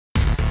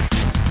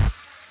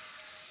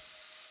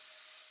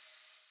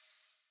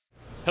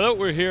Hello,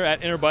 we're here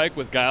at Interbike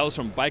with Giles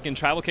from Biknd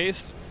Travel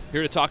Case,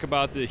 here to talk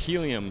about the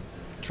Helium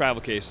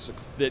travel case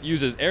that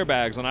uses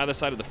airbags on either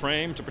side of the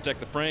frame to protect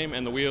the frame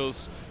and the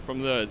wheels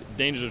from the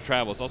dangers of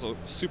travel. It's also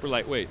super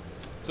lightweight.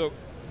 So,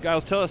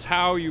 Giles, tell us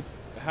how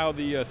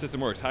the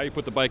system works, how you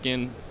put the bike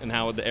in and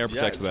how the air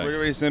protects the bike. It's really,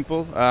 really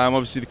simple.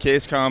 Obviously, the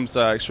case comes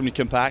extremely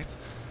compact.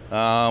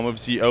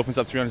 Obviously, it opens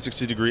up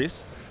 360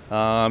 degrees. So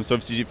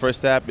obviously, the first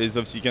step is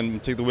obviously you can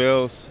take the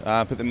wheels,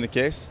 put them in the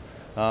case.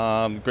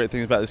 The great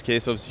thing about this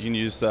case, obviously, you can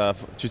use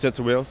 2 sets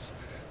of wheels.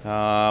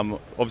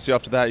 Obviously,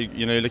 after that,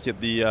 you look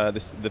at the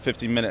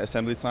 15-minute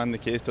assembly time. The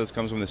case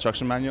comes with an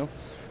instruction manual.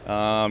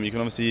 You can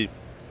obviously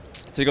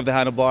take off the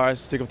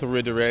handlebars, take off the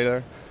rear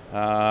derailleur,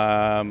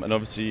 and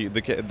obviously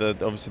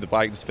the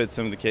bike just fits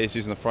in the case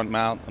using the front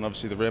mount and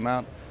obviously the rear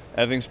mount.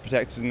 Everything's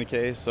protected in the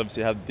case.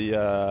 Obviously, you have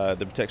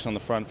the protection on the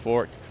front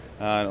fork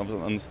and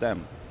on the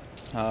stem.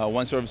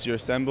 Once you're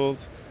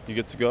assembled, you're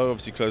good to go.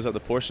 Obviously, close out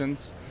the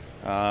portions,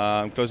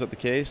 close out the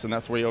case, and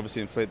that's where you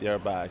obviously inflate the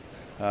airbag.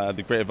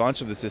 The great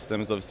advantage of the system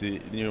is obviously,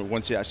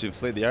 once you actually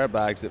inflate the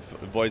airbags, it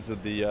avoids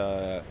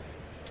the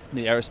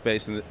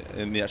aerospace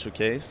in the actual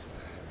case,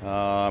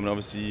 and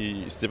obviously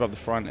you step up the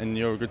front and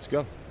you're good to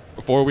go.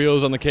 4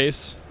 wheels on the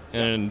case,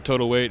 and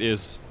total weight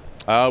is?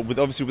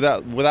 Without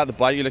the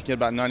bike, you're looking at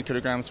about 9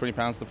 kilograms, 20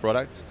 pounds of the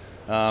product.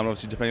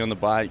 Obviously, depending on the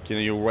bike,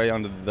 you're way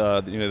under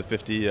the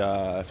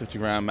 50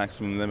 gram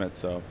maximum limit.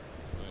 So,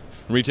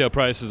 retail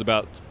price is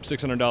about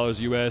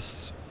 $600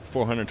 US,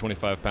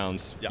 425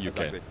 pounds UK.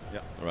 Exactly. Yeah.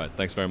 All right.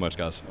 Thanks very much,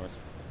 guys. No worries.